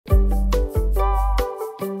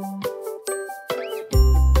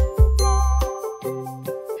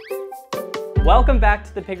Welcome back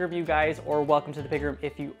to the Pig Review, guys, or welcome to the Pig Room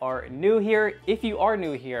if you are new here. If you are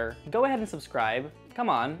new here, go ahead and subscribe. Come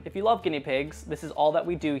on, if you love guinea pigs, this is all that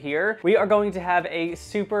we do here. We are going to have a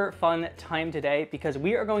super fun time today because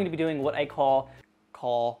we are going to be doing what I call,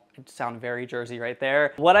 it sounded very Jersey right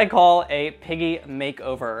there, what I call a piggy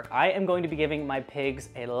makeover. I am going to be giving my pigs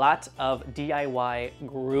a lot of DIY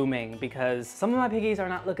grooming because some of my piggies are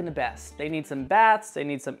not looking the best. They need some baths, they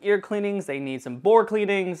need some ear cleanings, they need some bore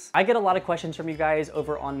cleanings. I get a lot of questions from you guys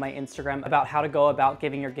over on my Instagram about how to go about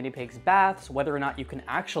giving your guinea pigs baths, whether or not you can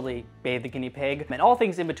actually bathe the guinea pig, and all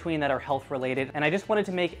things in between that are health related. And I just wanted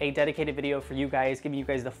to make a dedicated video for you guys, giving you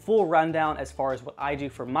guys the full rundown as far as what I do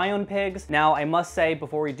for my own pigs. Now, I must say,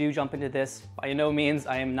 before we do jump into this, by no means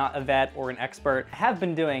I am not a vet or an expert. I have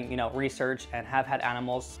been doing, research and have had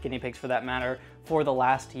animals, guinea pigs for that matter, for the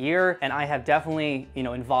last year, and I have definitely,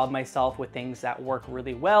 involved myself with things that work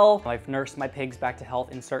really well. I've nursed my pigs back to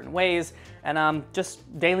health in certain ways, and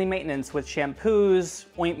just daily maintenance with shampoos,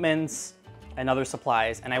 ointments, and other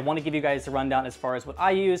supplies. And I want to give you guys a rundown as far as what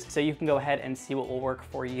I use so you can go ahead and see what will work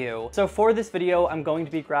for you. So for this video, I'm going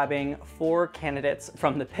to be grabbing 4 candidates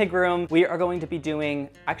from the pig room. We are going to be doing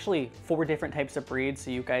actually 4 different types of breeds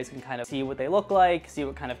so you guys can kind of see what they look like, see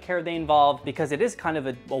what kind of care they involve, because it is kind of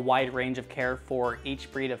a wide range of care for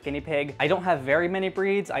each breed of guinea pig. I don't have very many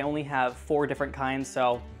breeds. I only have 4 different kinds,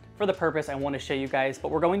 so for the purpose, I want to show you guys,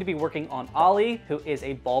 but we're going to be working on Ollie, who is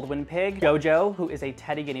a Baldwin pig, Jojo, who is a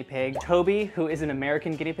Teddy guinea pig, Toby, who is an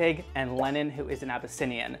American guinea pig, and Lennon, who is an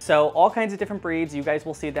Abyssinian. So all kinds of different breeds, you guys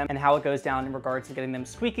will see them and how it goes down in regards to getting them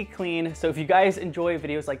squeaky clean. So if you guys enjoy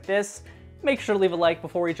videos like this, make sure to leave a like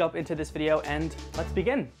before we jump into this video, and let's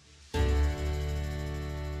begin.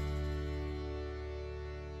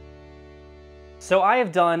 So I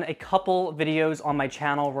have done a couple videos on my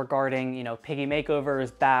channel regarding, piggy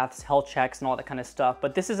makeovers, baths, health checks, and all that kind of stuff.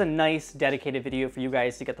 But this is a nice dedicated video for you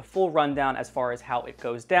guys to get the full rundown as far as how it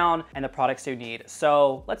goes down and the products you need.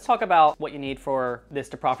 So let's talk about what you need for this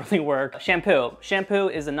to properly work. Shampoo. Shampoo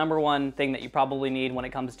is the #1 thing that you probably need when it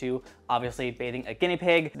comes to obviously bathing a guinea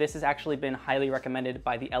pig. This has actually been highly recommended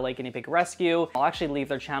by the LA Guinea Pig Rescue. I'll actually leave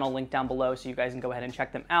their channel linked down below so you guys can go ahead and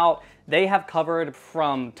check them out. They have covered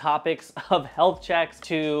from topics of health checks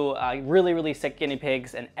to really sick guinea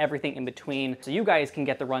pigs and everything in between. So you guys can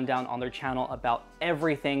get the rundown on their channel about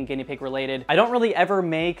everything guinea pig related. I don't really ever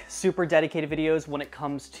make super dedicated videos when it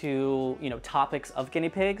comes to, topics of guinea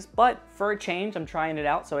pigs, but for a change, I'm trying it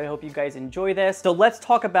out. So I hope you guys enjoy this. So let's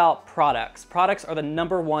talk about products. Products are the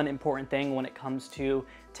 #1 important thing when it comes to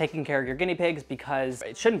taking care of your guinea pigs, because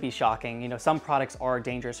it shouldn't be shocking. Some products are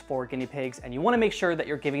dangerous for guinea pigs and you want to make sure that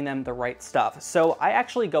you're giving them the right stuff. So I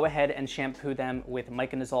actually go ahead and shampoo them with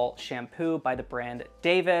Myconazole shampoo by the brand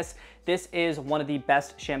Davis. This is one of the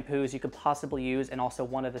best shampoos you could possibly use and also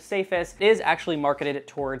one of the safest. It is actually marketed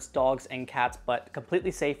towards dogs and cats, but completely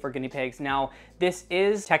safe for guinea pigs. Now, this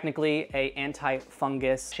is technically a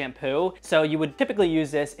anti-fungus shampoo. So you would typically use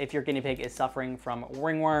this if your guinea pig is suffering from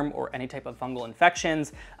ringworm or any type of fungal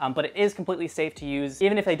infections, but it is completely safe to use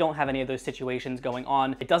even if they don't have any of those situations going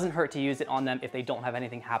on. It doesn't hurt to use it on them if they don't have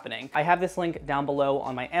anything happening. I have this link down below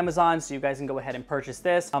on my Amazon, so you guys can go ahead and purchase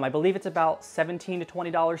this. I believe it's about $17 to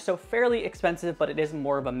 $20, so fairly expensive, but it is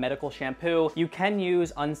more of a medical shampoo. You can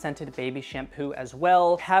use unscented baby shampoo as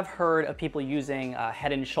well. Have heard of people using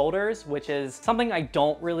Head and Shoulders, which is something I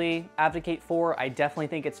don't really advocate for. I definitely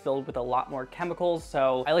think it's filled with a lot more chemicals,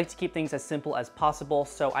 so I like to keep things as simple as possible.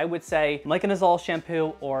 So I would say Myconazole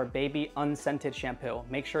shampoo or baby unscented shampoo.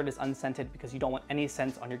 Make sure it is unscented because you don't want any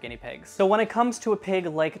scents on your guinea pigs. So when it comes to a pig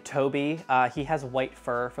like Toby, he has white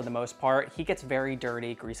fur for the most part. He gets very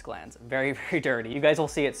dirty grease glands, very dirty. You guys will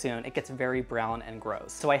see it soon. It gets very brown and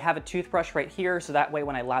gross. So I have a toothbrush right here, so that way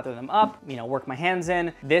when I lather them up, work my hands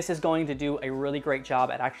in, this is going to do a really great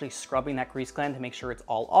job at actually scrubbing that grease gland to make sure it's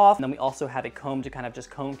all off. And then we also have a comb to kind of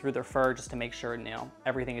just comb through their fur just to make sure,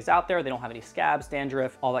 everything is out there. They don't have any scabs,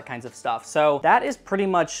 dandruff, all that kinds of stuff. So that is pretty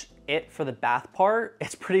much it for the bath part.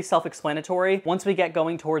 It's pretty self-explanatory. Once we get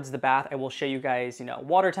going towards the bath, I will show you guys,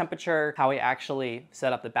 water temperature, how I actually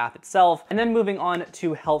set up the bath itself. And then moving on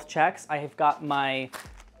to health checks, I have got my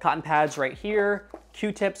cotton pads right here,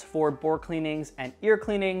 Q-tips for bore cleanings and ear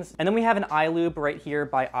cleanings. And then we have an eye lube right here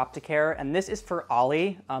by Opticare. And this is for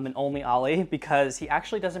Ollie, and only Ollie, because he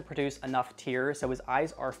actually doesn't produce enough tears. So his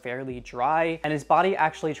eyes are fairly dry and his body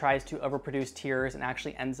actually tries to overproduce tears and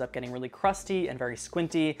actually ends up getting really crusty and very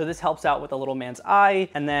squinty. So this helps out with the little man's eye.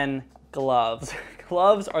 And then gloves.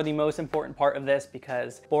 Gloves are the most important part of this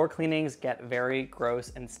because bore cleanings get very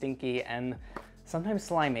gross and stinky and sometimes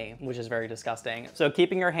slimy, which is very disgusting. So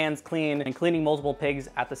keeping your hands clean and cleaning multiple pigs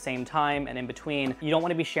at the same time and in between, you don't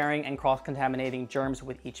want to be sharing and cross-contaminating germs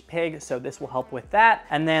with each pig, so this will help with that.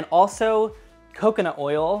 And then also coconut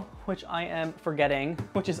oil, which I am forgetting,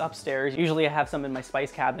 which is upstairs. Usually I have some in my spice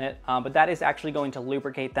cabinet, but that is actually going to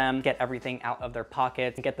lubricate them, get everything out of their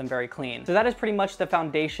pockets, and get them very clean. So that is pretty much the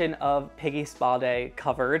foundation of Piggy Spa Day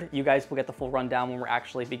covered. You guys will get the full rundown when we're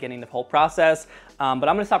actually beginning the whole process, but I'm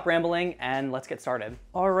gonna stop rambling and let's get started.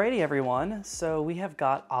 Alrighty everyone, so we have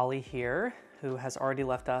got Ollie here, who has already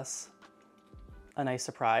left us a nice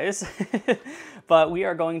surprise. But we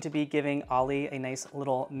are going to be giving Ollie a nice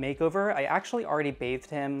little makeover. I actually already bathed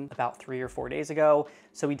him about 3 or 4 days ago,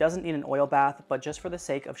 so he doesn't need an oil bath, but just for the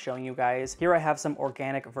sake of showing you guys, here I have some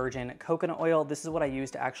organic virgin coconut oil. This is what I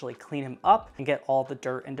use to actually clean him up and get all the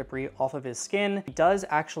dirt and debris off of his skin. He does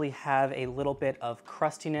actually have a little bit of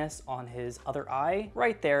crustiness on his other eye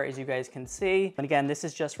right there, as you guys can see. And again, this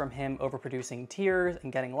is just from him overproducing tears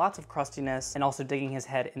and getting lots of crustiness and also digging his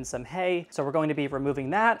head in some hay. So we're going to be removing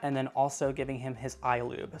that and then also giving him his eye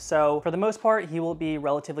lube. So for the most part, he will be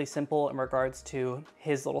relatively simple in regards to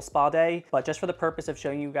his little spa day, but just for the purpose of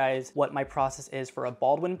showing you guys what my process is for a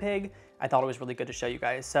Baldwin pig, I thought it was really good to show you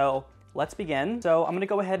guys. So let's begin. So I'm gonna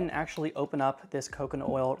go ahead and actually open up this coconut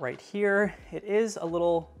oil right here. It is a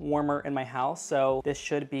little warmer in my house, so this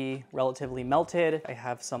should be relatively melted. I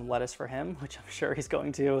have some lettuce for him, which I'm sure he's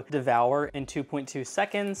going to devour in 2.2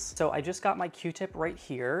 seconds. So I just got my Q-tip right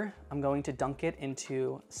here. I'm going to dunk it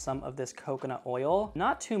into some of this coconut oil.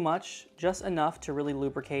 Not too much, just enough to really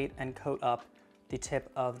lubricate and coat up the tip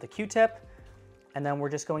of the Q-tip. And then we're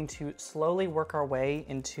just going to slowly work our way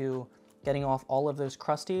into getting off all of those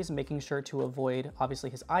crusties, making sure to avoid obviously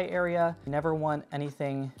his eye area. You never want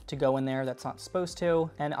anything to go in there that's not supposed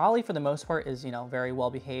to. And Ollie, for the most part, is, you know, very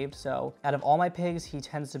well behaved. So out of all my pigs, he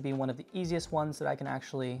tends to be one of the easiest ones that I can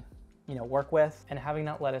actually, you know, work with. And having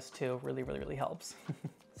that lettuce too really helps.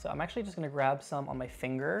 So I'm actually just gonna grab some on my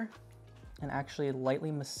finger and actually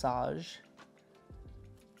lightly massage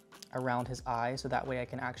around his eye, so that way I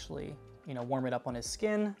can actually, you know, warm it up on his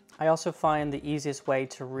skin. I also find the easiest way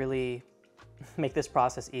to really make this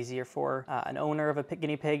process easier for an owner of a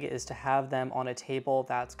guinea pig is to have them on a table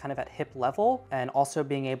that's kind of at hip level, and also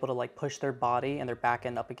being able to like push their body and their back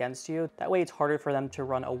end up against you. That way it's harder for them to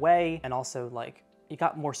run away, and also like you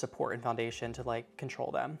got more support and foundation to like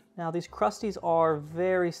control them. Now these crusties are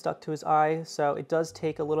very stuck to his eye, so it does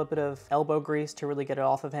take a little bit of elbow grease to really get it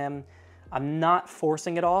off of him. I'm not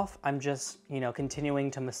forcing it off. I'm just, you know, continuing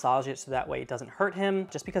to massage it so that way it doesn't hurt him,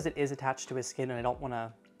 just because it is attached to his skin and I don't want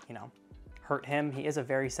to, you know, hurt him. He is a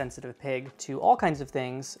very sensitive pig to all kinds of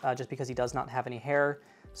things, just because he does not have any hair.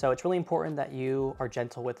 So it's really important that you are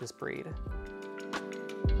gentle with this breed.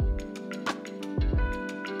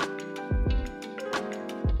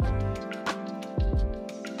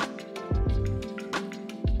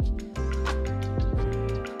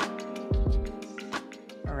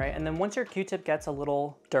 And then once your Q-tip gets a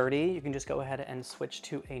little dirty, you can just go ahead and switch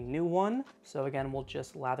to a new one. So again, we'll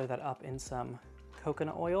just lather that up in some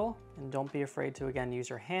coconut oil, and don't be afraid to, again, use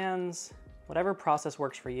your hands. Whatever process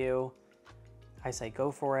works for you, I say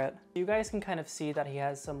go for it. You guys can kind of see that he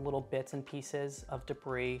has some little bits and pieces of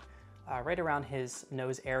debris right around his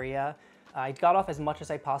nose area. I got off as much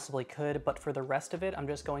as I possibly could, but for the rest of it, I'm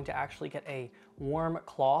just going to actually get a warm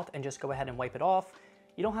cloth and just go ahead and wipe it off.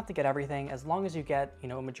 You don't have to get everything. As long as you get, you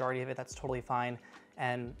know, a majority of it, that's totally fine.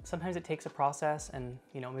 And sometimes it takes a process and,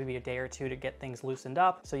 you know, maybe a day or two to get things loosened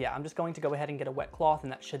up. So yeah, I'm just going to go ahead and get a wet cloth,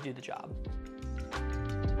 and that should do the job.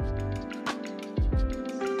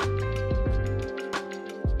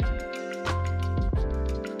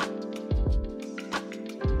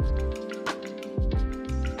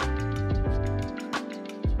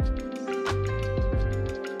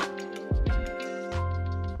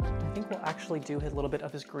 Actually do a little bit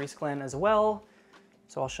of his grease gland as well.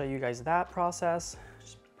 So I'll show you guys that process.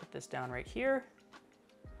 Just put this down right here.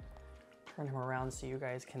 Turn him around so you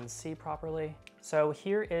guys can see properly. So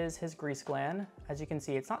here is his grease gland. As you can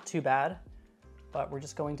see, it's not too bad, but we're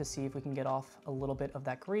just going to see if we can get off a little bit of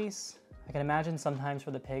that grease. I can imagine sometimes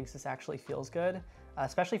for the pigs, this actually feels good,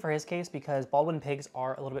 especially for his case, because Baldwin pigs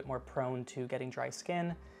are a little bit more prone to getting dry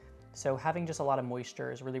skin. So having just a lot of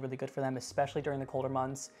moisture is really good for them, especially during the colder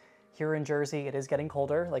months. Here in Jersey, it is getting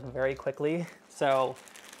colder, like very quickly. So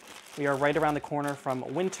we are right around the corner from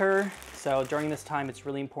winter. So during this time, it's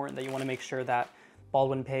really important that you want to make sure that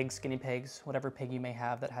Baldwin pigs, guinea pigs, whatever pig you may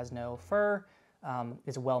have that has no fur,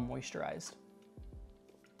 is well moisturized.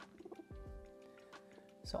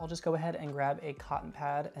 So I'll just go ahead and grab a cotton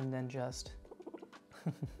pad and then just,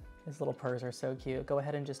 his little purrs are so cute. Go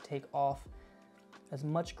ahead and just take off as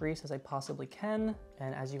much grease as I possibly can.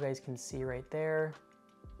 And as you guys can see right there,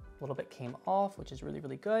 a little bit came off, which is really,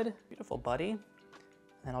 really good. Beautiful, buddy.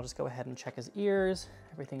 And I'll just go ahead and check his ears.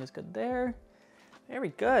 Everything is good there. Very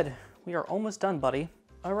good. We are almost done, buddy.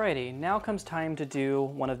 Alrighty, now comes time to do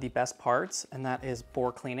one of the best parts, and that is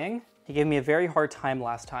bore cleaning. He gave me a very hard time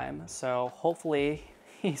last time, so hopefully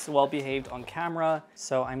he's well behaved on camera.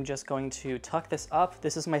 So I'm just going to tuck this up.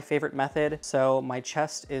 This is my favorite method. So my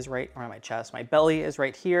chest is right, or my chest, my belly is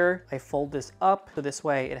right here. I fold this up, so this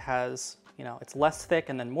way it has, you know, it's less thick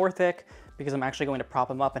and then more thick, because I'm actually going to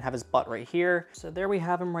prop him up and have his butt right here. So there we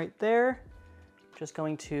have him right there. Just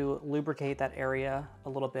going to lubricate that area a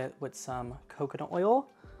little bit with some coconut oil.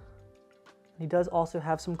 He does also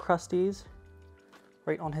have some crusties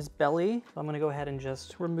right on his belly. So I'm gonna go ahead and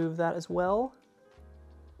just remove that as well.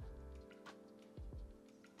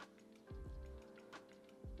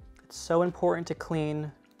 It's so important to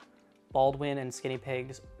clean Baldwin and skinny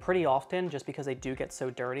pigs pretty often just because they do get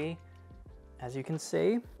so dirty, as you can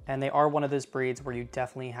see. And they are one of those breeds where you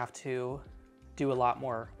definitely have to do a lot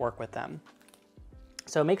more work with them.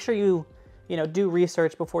 So make sure you do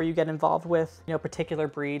research before you get involved with, particular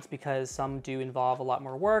breeds, because some do involve a lot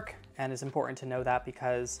more work, and it's important to know that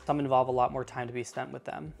because some involve a lot more time to be spent with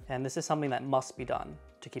them. And this is something that must be done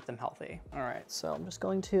to keep them healthy. All right, so I'm just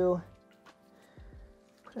going to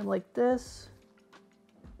put him like this.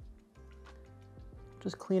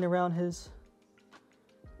 Just clean around his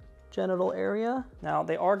genital area. Now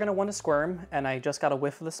they are gonna want to squirm, and I just got a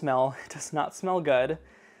whiff of the smell. It does not smell good,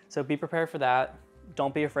 so be prepared for that.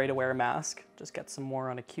 Don't be afraid to wear a mask. Just get some more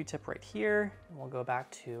on a Q-tip right here. And we'll go back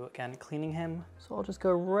to, again, cleaning him. So I'll just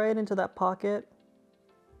go right into that pocket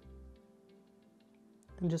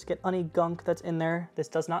and just get any gunk that's in there. This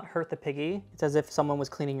does not hurt the piggy. It's as if someone was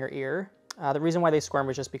cleaning your ear. The reason why they squirm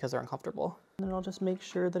is just because they're uncomfortable. And then I'll just make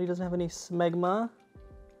sure that he doesn't have any smegma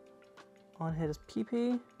on his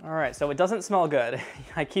pee-pee. All right, so it doesn't smell good.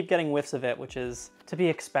 I keep getting whiffs of it, which is to be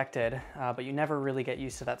expected, but you never really get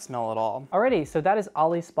used to that smell at all. Alrighty, so that is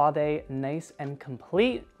Ollie's spa day, nice and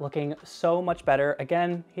complete, looking so much better.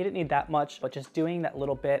 Again, he didn't need that much, but just doing that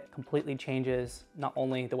little bit completely changes not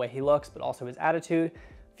only the way he looks, but also his attitude.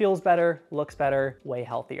 Feels better, looks better, way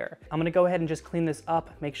healthier. I'm gonna go ahead and just clean this up,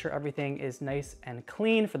 make sure everything is nice and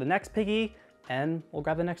clean for the next piggy, and we'll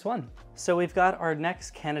grab the next one. So we've got our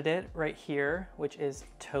next candidate right here, which is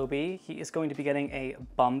Toby. He is going to be getting a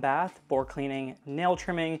bum bath, bore cleaning, nail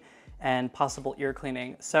trimming, and possible ear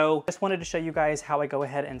cleaning. So just wanted to show you guys how I go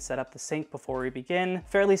ahead and set up the sink before we begin.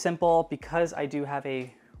 Fairly simple, because I do have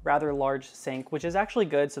a rather large sink, which is actually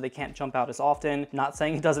good so they can't jump out as often. Not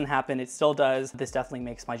saying it doesn't happen, it still does. This definitely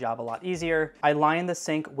makes my job a lot easier. I line the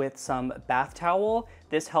sink with some bath towel.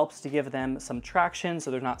 This helps to give them some traction so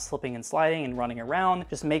they're not slipping and sliding and running around.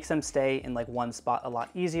 Just makes them stay in like one spot a lot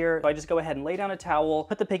easier. So I just go ahead and lay down a towel,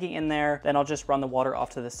 put the piggy in there, then I'll just run the water off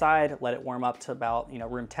to the side, let it warm up to about,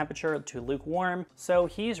 room temperature to lukewarm. So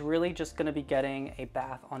he's really just gonna be getting a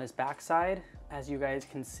bath on his backside. As you guys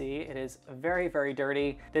can see, it is very, very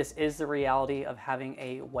dirty. This is the reality of having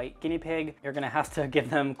a white guinea pig. You're gonna have to give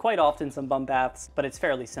them quite often some bum baths, but it's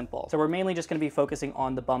fairly simple. So we're mainly just gonna be focusing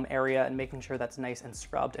on the bum area and making sure that's nice and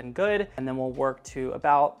scrubbed and good. And then we'll work to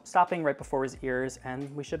about stopping right before his ears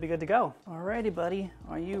and we should be good to go. Alrighty, buddy,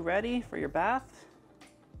 are you ready for your bath?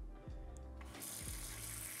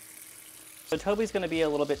 So Toby's gonna be a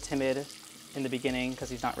little bit timid in the beginning because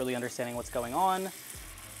he's not really understanding what's going on,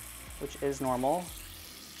 which is normal.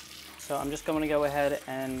 So I'm just going to go ahead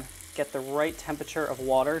and get the right temperature of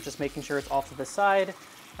water, just making sure it's off to the side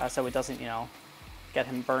so it doesn't, get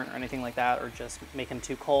him burnt or anything like that, or just make him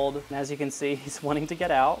too cold. And as you can see, he's wanting to get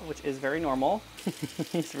out, which is very normal.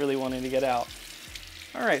 He's really wanting to get out.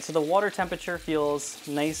 All right, so the water temperature feels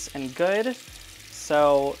nice and good.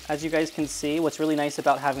 So as you guys can see, what's really nice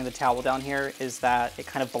about having the towel down here is that it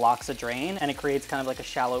kind of blocks a drain and it creates kind of like a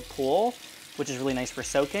shallow pool, which is really nice for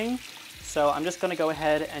soaking. So I'm just gonna go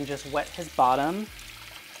ahead and just wet his bottom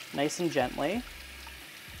nice and gently.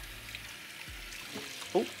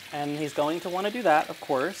 Oh, and he's going to want to do that, of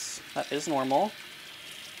course. That is normal.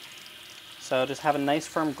 So just have a nice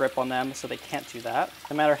firm grip on them so they can't do that.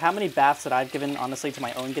 No matter how many baths that I've given, honestly, to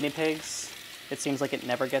my own guinea pigs, it seems like it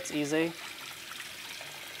never gets easy.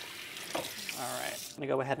 All right, I'm gonna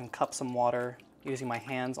go ahead and cup some water using my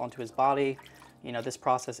hands onto his body. This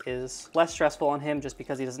process is less stressful on him just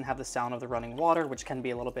because he doesn't have the sound of the running water, which can be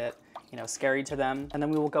a little bit, scary to them. And then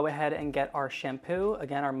we will go ahead and get our shampoo,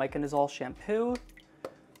 again, our Myconazole shampoo.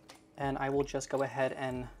 And I will just go ahead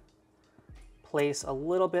and place a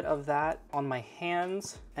little bit of that on my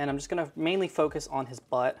hands. And I'm just gonna mainly focus on his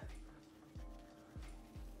butt.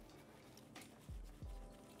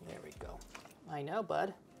 I know,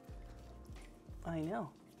 bud. I know.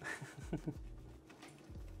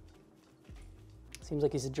 Seems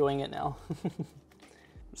like he's enjoying it now. I'm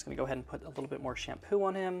just gonna go ahead and put a little bit more shampoo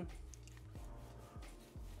on him.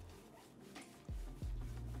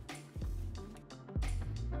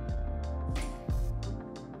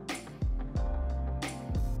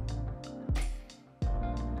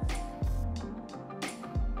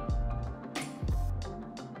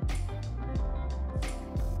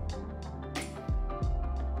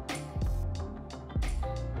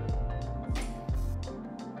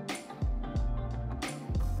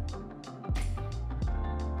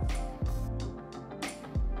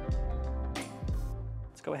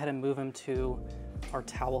 Let's go ahead and move him to our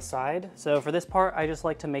towel side. So for this part, I just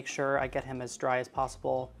like to make sure I get him as dry as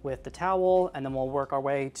possible with the towel, and then we'll work our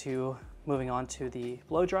way to moving on to the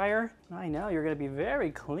blow dryer. I know, you're gonna be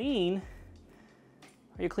very clean.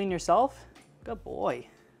 Are you clean yourself? Good boy.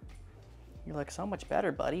 You look so much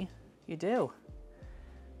better, buddy. You do.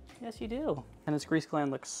 Yes, you do. And his grease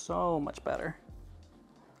gland looks so much better.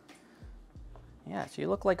 Yeah, so you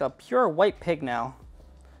look like a pure white pig now.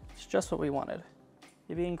 It's just what we wanted.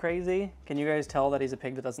 You being crazy? Can you guys tell that he's a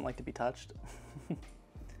pig that doesn't like to be touched?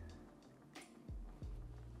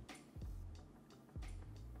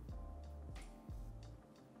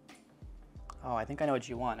 Oh, I think I know what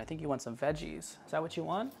you want. I think you want some veggies. Is that what you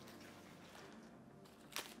want?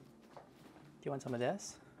 Do you want some of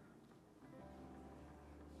this?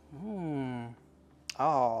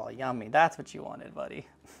 Oh, yummy. That's what you wanted, buddy.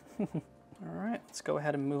 All right, let's go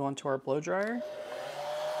ahead and move on to our blow dryer.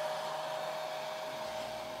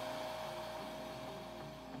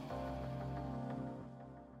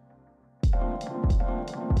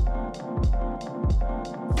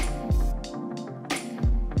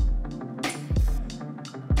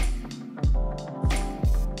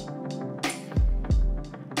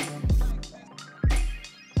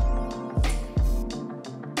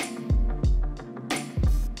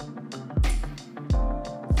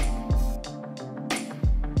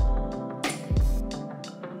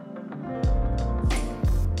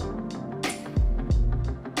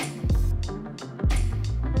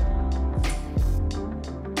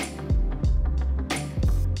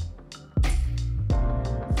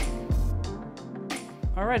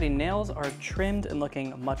 Alrighty, nails are trimmed and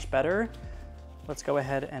looking much better. Let's go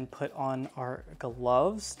ahead and put on our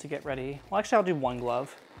gloves to get ready. Well, actually I'll do one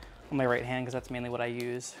glove on my right hand because that's mainly what I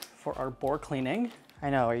use for our boar cleaning. I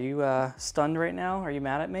know, are you stunned right now? Are you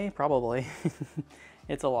mad at me? Probably.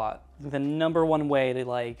 It's a lot. The #1 way to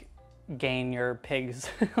like gain your pig's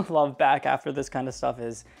love back after this kind of stuff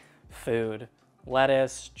is food.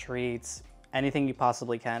 Lettuce, treats, anything you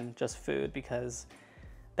possibly can, just food, because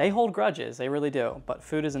they hold grudges, they really do, but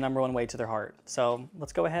food is the #1 way to their heart. So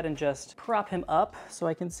let's go ahead and just prop him up so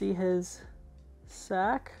I can see his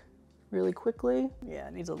sack really quickly. Yeah,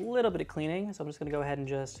 it needs a little bit of cleaning, so I'm just gonna go ahead and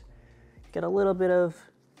just get a little bit of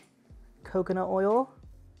coconut oil.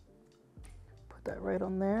 Put that right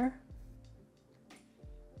on there.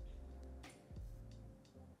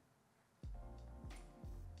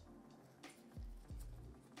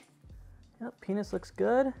 Yep, penis looks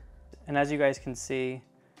good. And as you guys can see,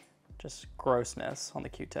 just grossness on the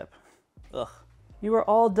Q-tip. Ugh. You are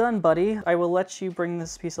all done, buddy. I will let you bring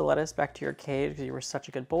this piece of lettuce back to your cage because you were such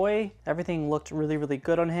a good boy. Everything looked really, really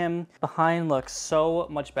good on him. Behind looks so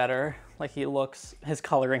much better. Like he looks his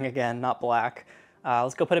coloring again, not black.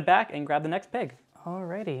 Let's go put it back and grab the next pig.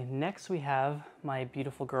 Alrighty, next we have my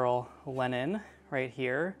beautiful girl, Lennon, right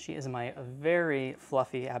here. She is my very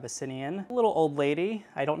fluffy Abyssinian little old lady.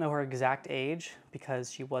 I don't know her exact age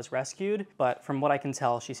because she was rescued, but from what I can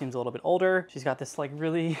tell, she seems a little bit older. She's got this like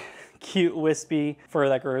really cute wispy fur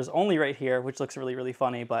that grows only right here, which looks really, really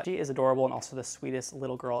funny, but she is adorable and also the sweetest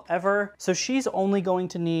little girl ever. So she's only going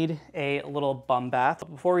to need a little bum bath.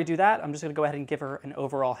 But before we do that, I'm just gonna go ahead and give her an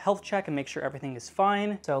overall health check and make sure everything is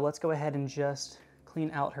fine. So let's go ahead and just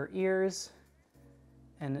clean out her ears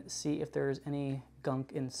and see if there's any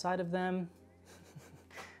gunk inside of them.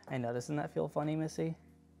 I know, doesn't that feel funny, Missy?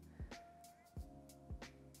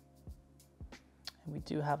 And we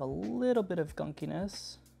do have a little bit of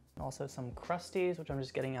gunkiness. Also some crusties, which I'm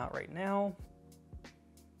just getting out right now.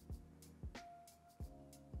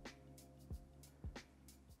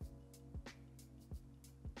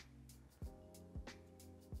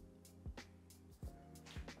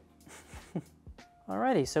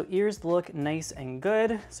 Alrighty, so ears look nice and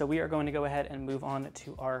good. So we are going to go ahead and move on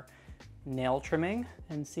to our nail trimming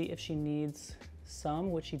and see if she needs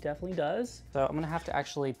some, which she definitely does. So I'm gonna have to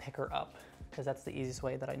actually pick her up because that's the easiest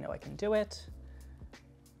way that I know I can do it.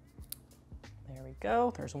 There we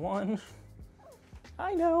go, there's one.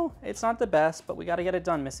 I know, it's not the best, but we gotta get it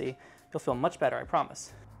done, Missy. You'll feel much better, I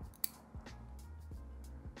promise.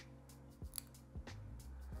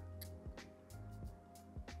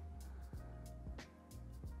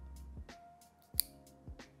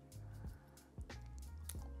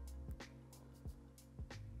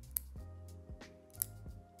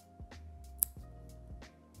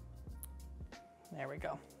 There we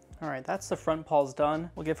go. All right, that's the front paws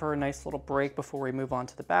done. We'll give her a nice little break before we move on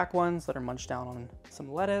to the back ones. Let her munch down on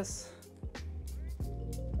some lettuce.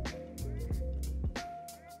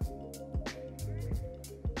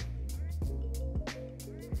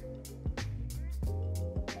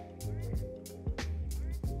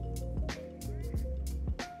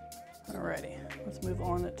 Alrighty, let's move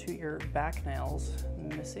on to your back nails,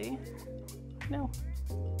 Missy. No.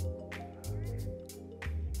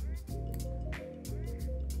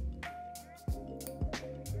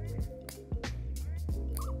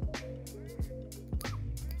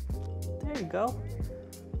 There you go.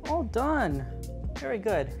 All done. Very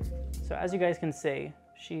good. So as you guys can see,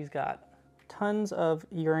 she's got tons of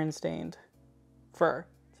urine stained fur.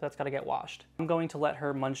 So that's got to get washed. I'm going to let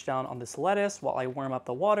her munch down on this lettuce while I warm up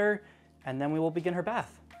the water, and then we will begin her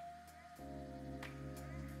bath.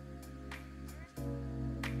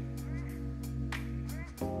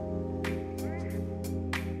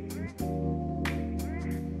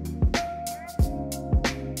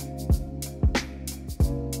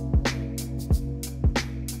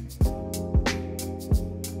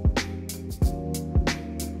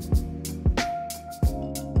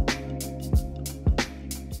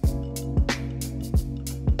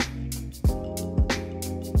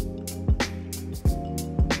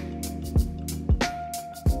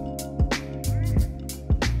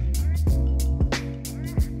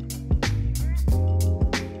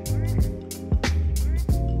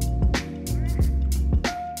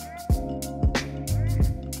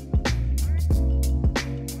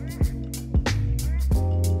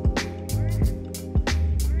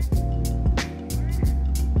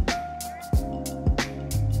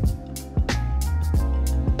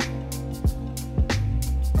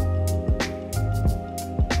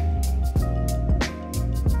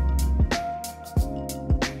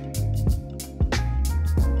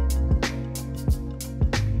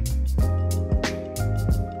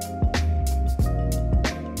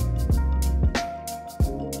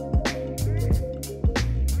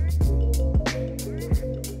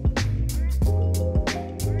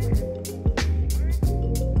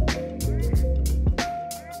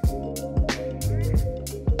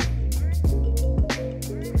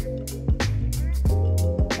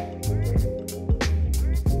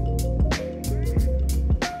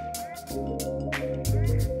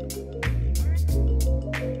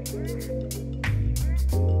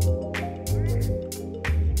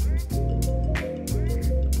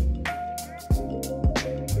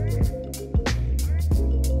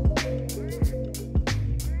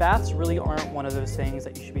 Baths really aren't one of those things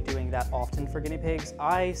that you should be doing that often for guinea pigs.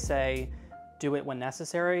 I say do it when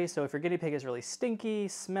necessary. So if your guinea pig is really stinky,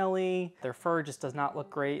 smelly, their fur just does not look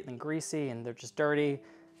great and greasy and they're just dirty,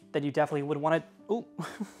 then you definitely would want to, ooh,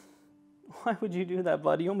 why would you do that,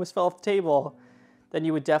 bud? You almost fell off the table. Then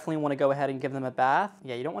you would definitely want to go ahead and give them a bath.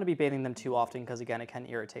 Yeah, you don't want to be bathing them too often because again, it can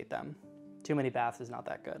irritate them. Too many baths is not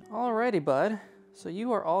that good. Alrighty, bud. So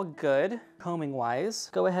you are all good, combing wise.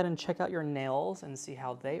 Go ahead and check out your nails and see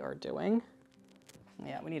how they are doing.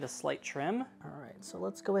 Yeah, we need a slight trim. All right, so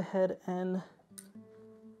let's go ahead and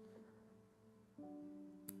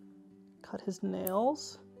cut his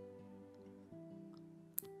nails.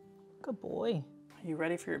 Good boy. Are you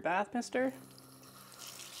ready for your bath, mister?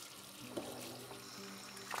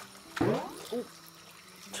 Ooh.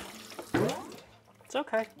 It's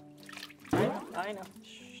okay. I know.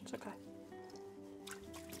 Shh, it's okay.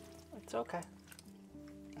 It's okay.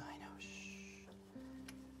 I know. Shh.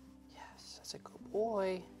 Yes, that's a good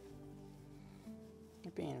boy.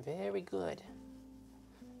 You're being very good.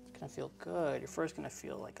 It's gonna feel good. Your fur's gonna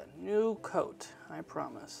feel like a new coat, I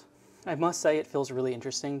promise. I must say it feels really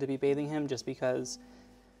interesting to be bathing him just because,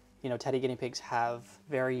 you know, teddy guinea pigs have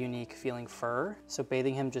very unique feeling fur. So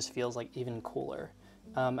bathing him just feels like even cooler.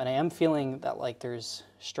 And I am feeling that like there's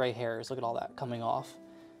stray hairs, look at all that coming off.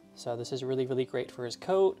 So this is really, really great for his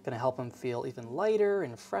coat. Gonna help him feel even lighter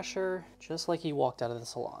and fresher, just like he walked out of the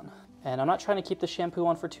salon. And I'm not trying to keep the shampoo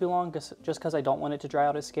on for too long, just because I don't want it to dry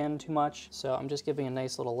out his skin too much. So I'm just giving a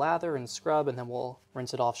nice little lather and scrub, and then we'll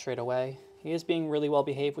rinse it off straight away. He is being really well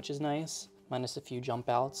behaved, which is nice, minus a few jump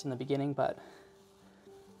outs in the beginning, but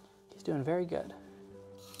he's doing very good.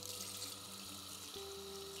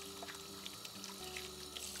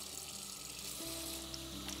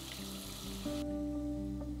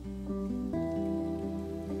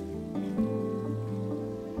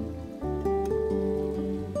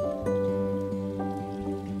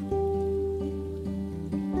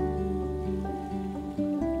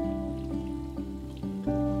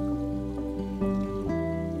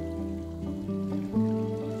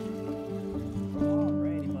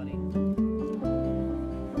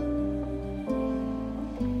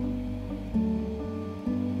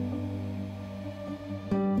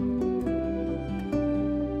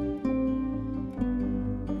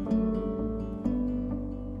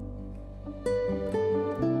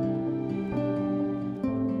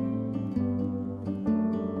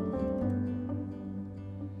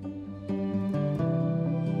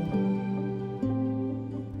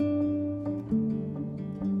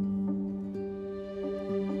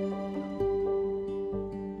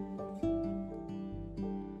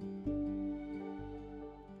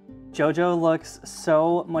 Jojo looks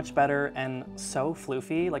so much better and so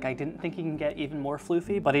floofy. Like, I didn't think he can get even more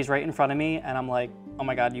floofy, but he's right in front of me and I'm like, oh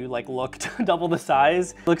my God, you like looked double the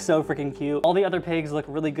size. Looks so freaking cute. All the other pigs look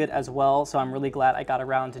really good as well, so I'm really glad I got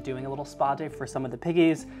around to doing a little spa day for some of the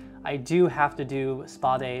piggies. I do have to do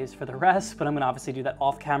spa days for the rest, but I'm gonna obviously do that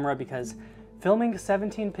off camera because filming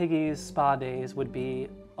 17 piggies spa days would be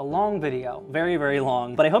a long video, very, very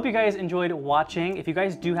long. But I hope you guys enjoyed watching. If you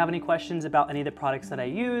guys do have any questions about any of the products that I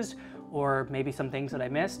used, or maybe some things that I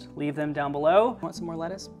missed, leave them down below. Want some more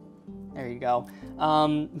lettuce? There you go.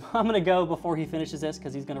 I'm gonna go before he finishes this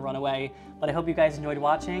because he's gonna run away. But I hope you guys enjoyed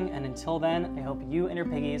watching, and until then, I hope you and your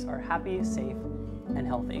piggies are happy, safe, and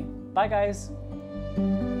healthy. Bye, guys.